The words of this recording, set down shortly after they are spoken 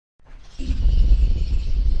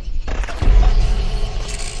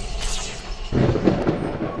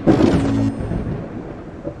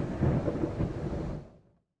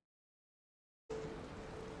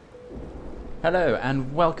Hello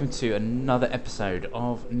and welcome to another episode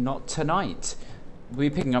of Not Tonight. We're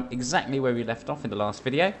picking up exactly where we left off in the last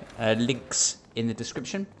video. Links in the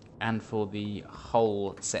description and for the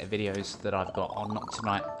whole set of videos that I've got on Not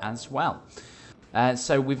Tonight as well.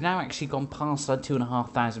 So we've now actually gone past our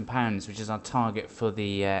 £2,500, which is our target for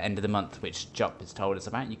the end of the month, which Jupp has told us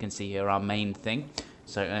about. You can see here our main thing.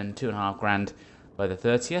 So earn £2,500 by the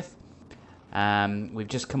 30th. We've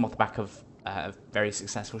just come off the back of a very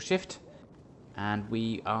successful shift. And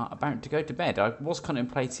we are about to go to bed. I was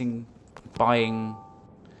contemplating buying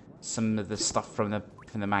some of the stuff from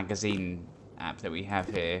the magazine app that we have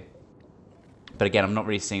here, but again, I'm not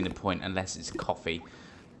really seeing the point unless it's coffee.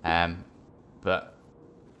 But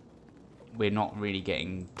we're not really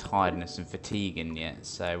getting tiredness and fatigue in yet.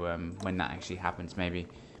 So when that actually happens, maybe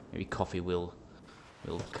coffee will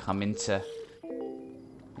come into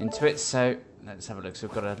it. So let's have a look. So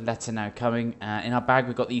we've got a letter now coming. In our bag,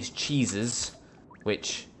 we've got these cheeses,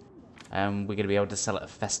 which we're going to be able to sell at a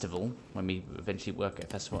festival when we eventually work at a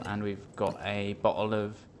festival. And we've got a bottle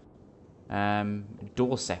of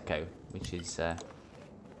Dorsecco, which is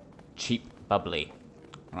cheap bubbly.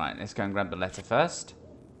 Right, let's go and grab the letter first.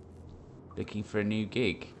 Looking for a new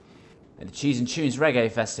gig at the Cheese and Tunes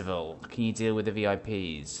Reggae Festival. Can you deal with the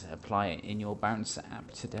VIPs? Apply it in your Bounce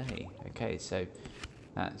app today. Okay, so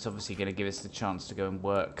that's obviously going to give us the chance to go and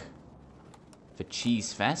work for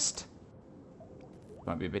Cheese Fest.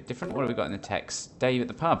 Might be a bit different. What have we got in the text? Dave at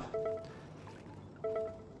the pub.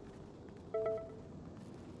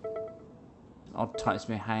 Odd types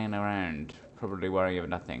me hanging around, probably worrying of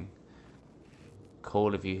nothing.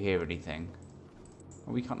 Call if you hear anything.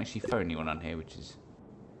 Well, we can't actually phone anyone on here, which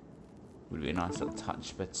would be a nice little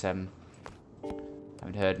touch, but haven't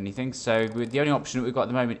heard anything. So the only option that we've got at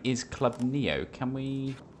the moment is Club Neo. Can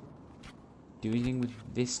we do anything with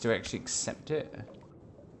this to actually accept it?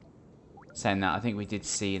 Saying that, I think we did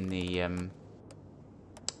see in the in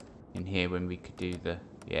here when we could do the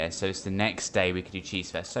so it's the next day we could do Cheese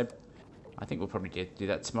Fest. So I think we'll probably do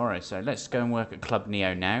that tomorrow. So let's go and work at Club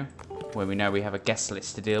Neo now, where we know we have a guest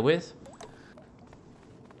list to deal with,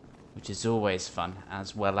 which is always fun,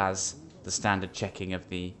 as well as the standard checking of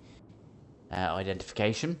the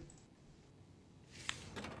identification.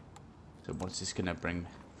 So what's this going to bring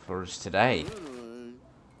for us today?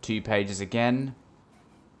 2 pages again.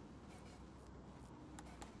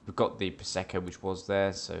 We've got the Prosecco, which was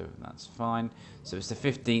there, so that's fine. So it's the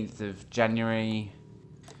 15th of January,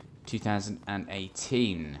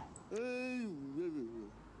 2018. So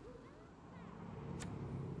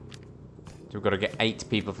we've got to get 8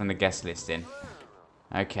 people from the guest list in.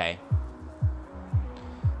 Okay.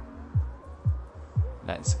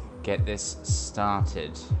 Let's get this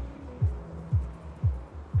started.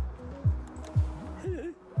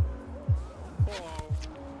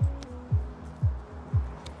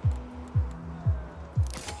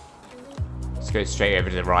 Go straight over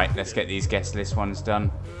to the right. Let's get these guest list ones done.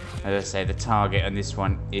 As I say, the target on this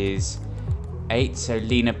one is 8. So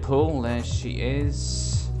Lena Poole, there she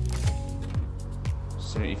is.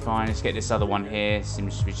 Absolutely fine. Let's get this other one here.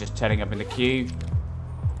 Seems to be just turning up in the queue.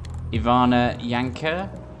 Ivana Yanka.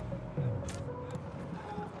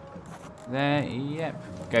 There, yep.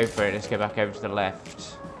 Go for it. Let's go back over to the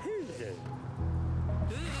left.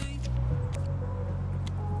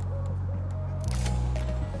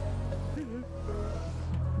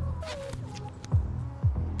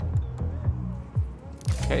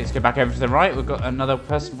 Okay, let's go back over to the right. We've got another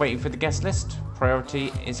person waiting for the guest list.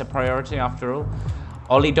 Priority is a priority after all.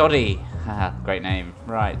 Ollie Doddy. Haha, great name.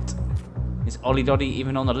 Right. Is Ollie Doddy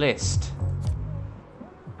even on the list?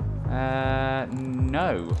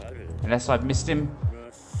 No. Unless I've missed him.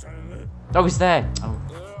 Oh, he's there. Oh.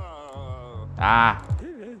 Ah.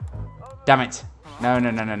 Damn it.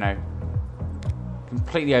 No.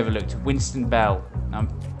 Completely overlooked. Winston Bell. I'm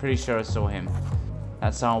pretty sure I saw him.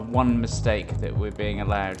 That's our one mistake that we're being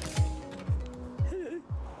allowed.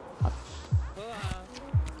 I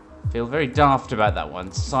feel very daft about that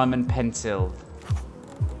one. Simon Pensill.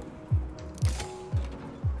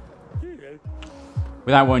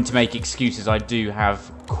 Without wanting to make excuses, I do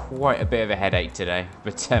have quite a bit of a headache today.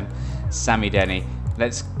 But Sammy Denny,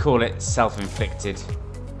 let's call it self-inflicted.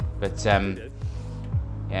 But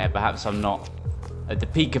yeah, perhaps I'm not at the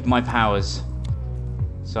peak of my powers.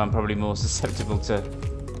 So I'm probably more susceptible to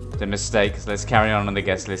mistakes. Let's carry on the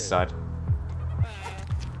guest list side.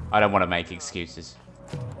 I don't want to make excuses.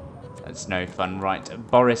 That's no fun. Right,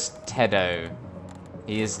 Boris Teddo.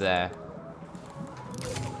 He is there.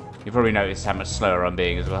 You probably noticed how much slower I'm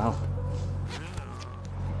being as well.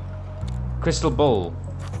 Crystal Ball.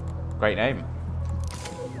 Great name.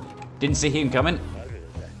 Didn't see him coming.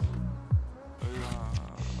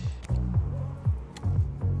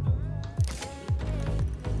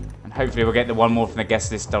 And hopefully we'll get the one more from the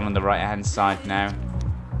guest list done on the right-hand side now.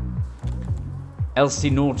 Elsie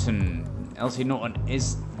Norton. Elsie Norton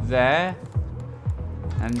is there.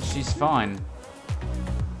 And she's fine.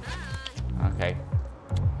 Okay.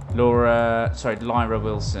 Lyra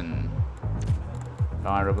Wilson.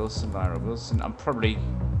 Lyra Wilson. I'm probably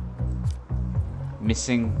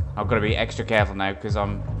missing. I've got to be extra careful now because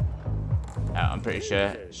I'm pretty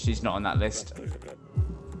sure she's not on that list.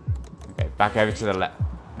 Okay, back over to the left.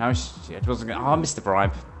 No, it wasn't gonna. Oh, I missed the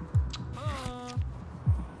bribe.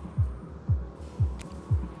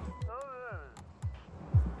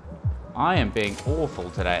 I am being awful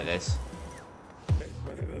today at this.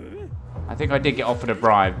 I think I did get offered a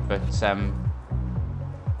bribe, but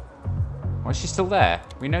why is she still there?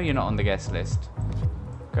 We know you're not on the guest list.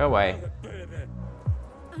 Go away.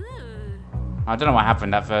 I don't know what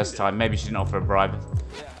happened that first time. Maybe she didn't offer a bribe.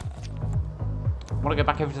 I want to go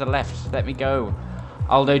back over to the left. Let me go.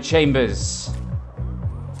 Aldo Chambers.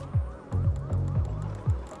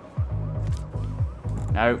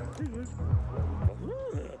 No.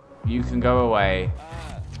 You can go away.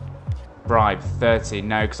 Bribe 30.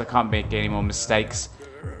 No, because I can't make any more mistakes.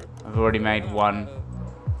 I've already made one.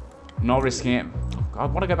 Not risking it. Oh, I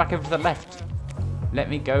want to go back over to the left. Let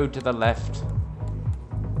me go to the left.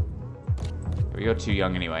 You're too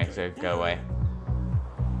young anyway, so go away.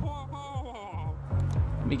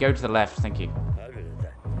 Let me go to the left, thank you.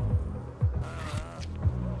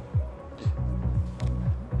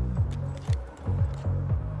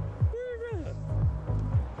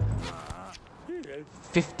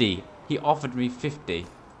 $50. He offered me 50,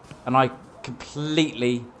 and I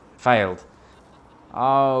completely failed.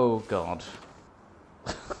 Oh God.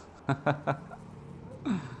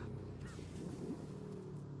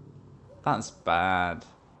 That's bad.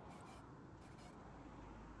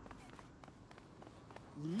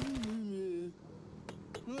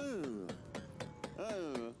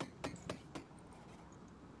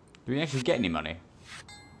 Do we actually get any money?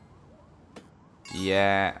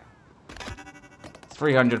 Yeah.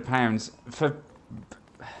 £300 for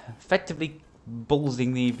effectively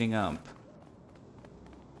ballsing the evening up.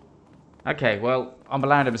 Okay, well, I'm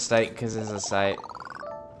allowed a mistake because, as I say,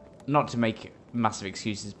 not to make massive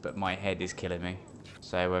excuses, but my head is killing me.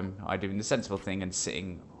 So I'm doing the sensible thing and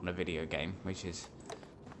sitting on a video game, which is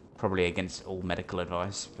probably against all medical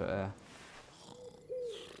advice. But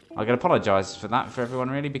I can apologise for that for everyone,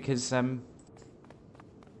 really, because I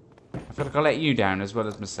feel like I let you down as well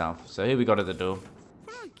as myself. So here we got at the door.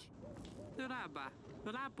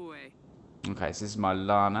 Okay, so this is my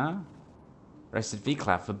Lana. Arrested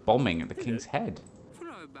Viclav for bombing at the King's Head.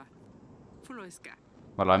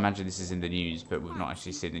 Well, I imagine this is in the news, but we've not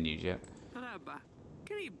actually seen the news yet.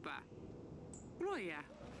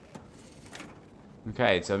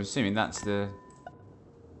 Okay, so I'm assuming that's the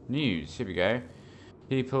news. Here we go.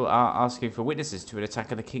 People are asking for witnesses to an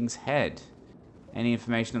attack at the King's Head. Any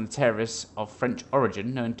information on the terrorists of French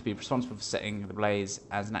origin known to be responsible for setting the blaze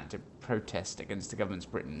as an act of protest against the government's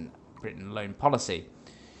Britain loan policy.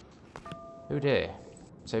 Oh dear.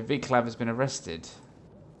 So Viclav has been arrested.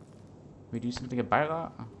 Can we do something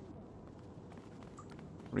about that?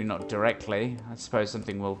 Probably not directly. I suppose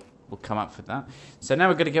something will come up for that. So now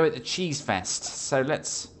we're going to go at the Cheese Fest. So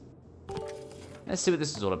let's see what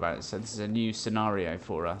this is all about. So this is a new scenario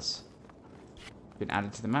for us. Been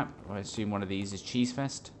added to the map. I assume one of these is Cheese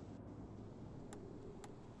Fest.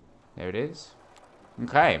 There it is.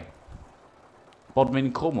 Okay.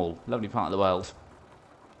 Bodmin, Cornwall. Lovely part of the world.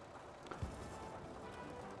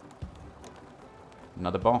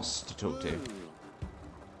 Another boss to talk to.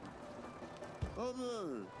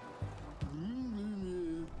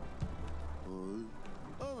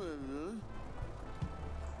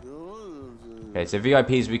 Okay, so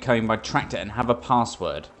VIPs will be coming by tractor and have a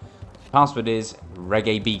password. The password is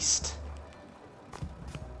Reggae Beast.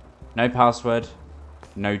 No password,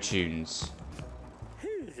 no tunes.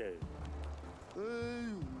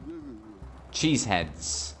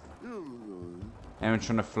 Cheeseheads. Anyone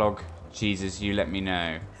trying to flog cheeses, you let me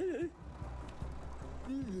know.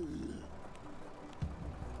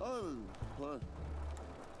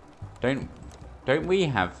 Don't we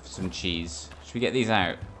have some cheese? Should we get these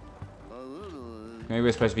out? Maybe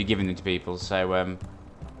we're supposed to be giving them to people, so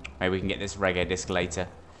maybe we can get this reggae disc later.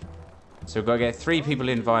 So we've got to get 3 people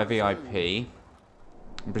in via VIP.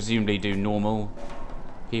 And presumably do normal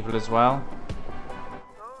people as well.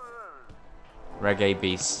 Reggae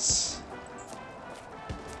Beasts.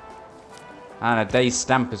 And a day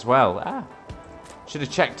stamp as well. Ah, should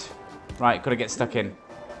have checked. Right, got to get stuck in.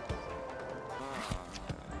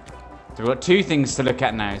 So we've got 2 things to look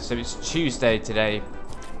at now. So it's Tuesday today.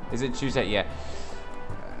 Is it Tuesday? Yeah.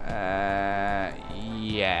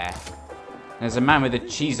 Yeah. There's a man with a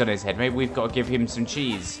cheese on his head. Maybe we've got to give him some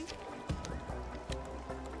cheese.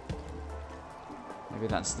 Maybe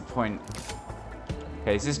that's the point.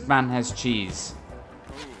 Okay, so this man has cheese.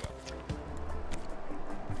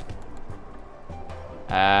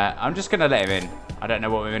 I'm just going to let him in. I don't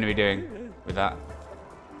know what we're going to be doing with that.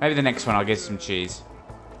 Maybe the next one I'll give some cheese.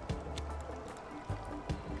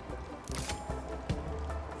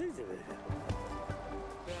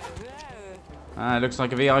 Looks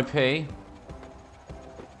like a VIP.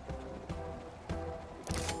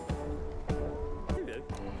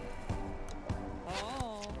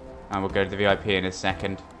 And we'll go to the VIP in a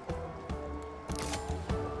second.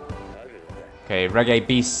 Okay, Reggae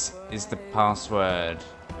Beast is the password.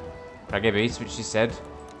 Reggae Beast, which she said.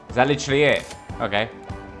 Is that literally it? Okay.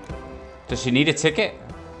 Does she need a ticket?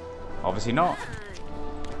 Obviously not.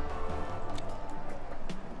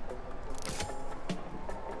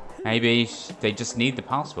 Maybe they just need the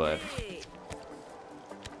password.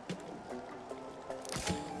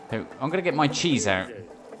 So I'm gonna get my cheese out.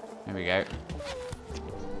 There we go.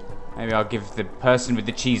 Maybe I'll give the person with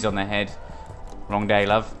the cheese on their head. Wrong day,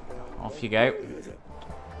 love. Off you go.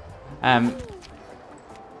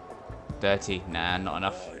 Dirty. Nah, not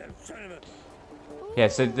enough. Yeah,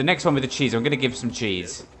 so the next one with the cheese, I'm gonna give some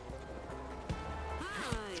cheese.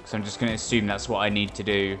 So I'm just gonna assume that's what I need to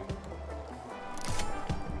do.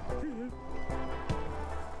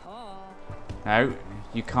 No,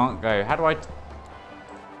 you can't go. How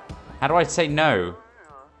do I say no?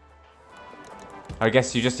 I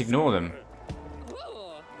guess you just ignore them.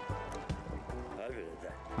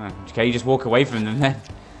 Okay, you just walk away from them then.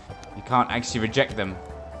 You can't actually reject them.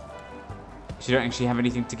 Because you don't actually have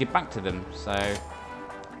anything to give back to them, so...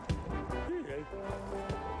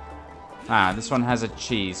 this one has a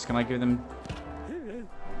cheese. Can I give them...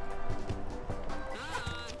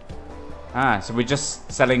 so we're just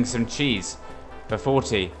selling some cheese for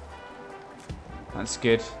 40. That's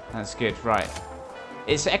good. That's good. Right.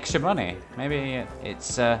 It's extra money. Maybe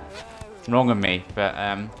it's wrong of me, but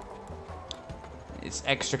it's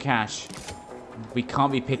extra cash. We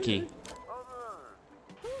can't be picky.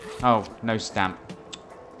 Oh, no stamp.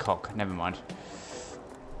 Cock. Never mind.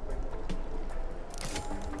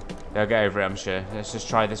 They'll get over it, I'm sure. Let's just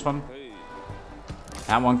try this one.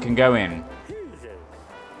 That one can go in.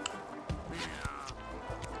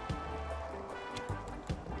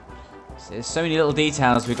 There's so many little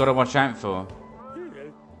details we've got to watch out for.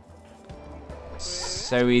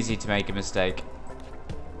 So easy to make a mistake.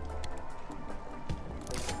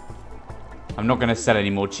 I'm not going to sell any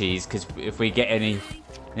more cheese because if we get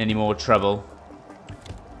any more trouble,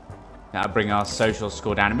 that'll bring our social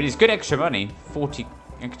score down. I mean, it's good extra money, 40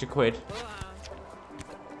 extra quid.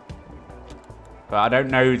 But I don't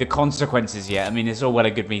know the consequences yet. I mean, it's all well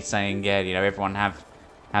and good me saying, yeah, you know, everyone have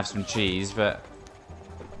some cheese, but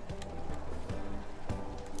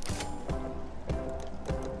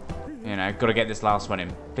you know, got to get this last one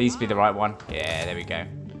in. Please be the right one. Yeah, there we go.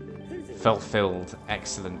 Fulfilled.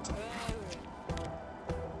 Excellent.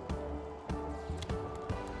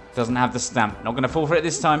 Doesn't have the stamp. Not going to fall for it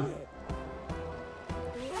this time.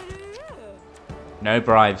 No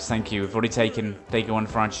bribes, thank you. We've already taken one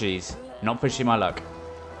for our cheese. Not pushing my luck.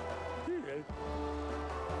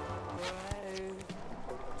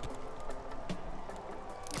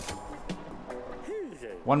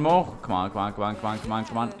 One more. Come on, come on, come on, come on, come on,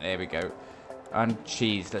 come on. There we go. And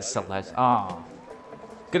cheese. Let's sell those.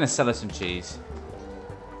 Gonna sell us some cheese.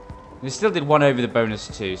 We still did one over the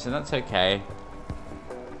bonus too, so that's okay.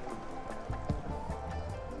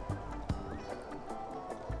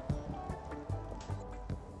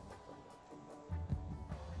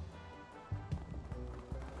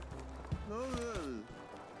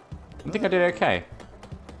 I think I did okay.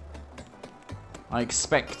 I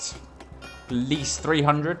expect at least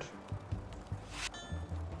 300.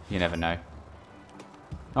 You never know.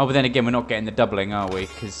 Oh, but then again, we're not getting the doubling, are we?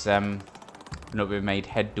 Because we're not being made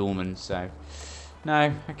head doorman, so...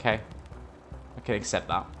 No, okay. I can accept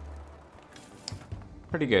that.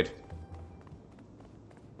 Pretty good.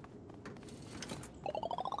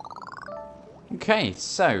 Okay,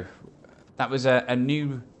 so... That was a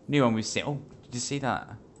new one we've seen. Oh, did you see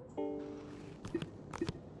that?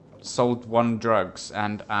 Sold 1 drugs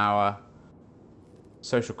and our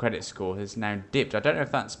social credit score has now dipped. I don't know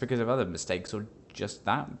if that's because of other mistakes or just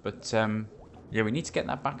that, but yeah, we need to get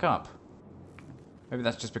that back up. Maybe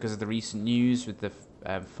that's just because of the recent news with the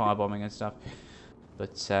firebombing and stuff.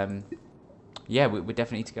 But yeah, we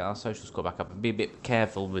definitely need to get our social score back up and be a bit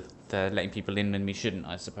careful with letting people in when we shouldn't,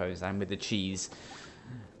 I suppose. And with the cheese,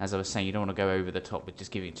 as I was saying, you don't want to go over the top with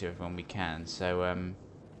just giving it to everyone we can. So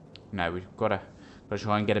no, we've got to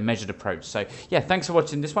try and get a measured approach. So, yeah, thanks for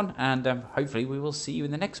watching this one, and hopefully we will see you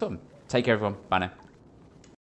in the next one. Take care, everyone. Bye now.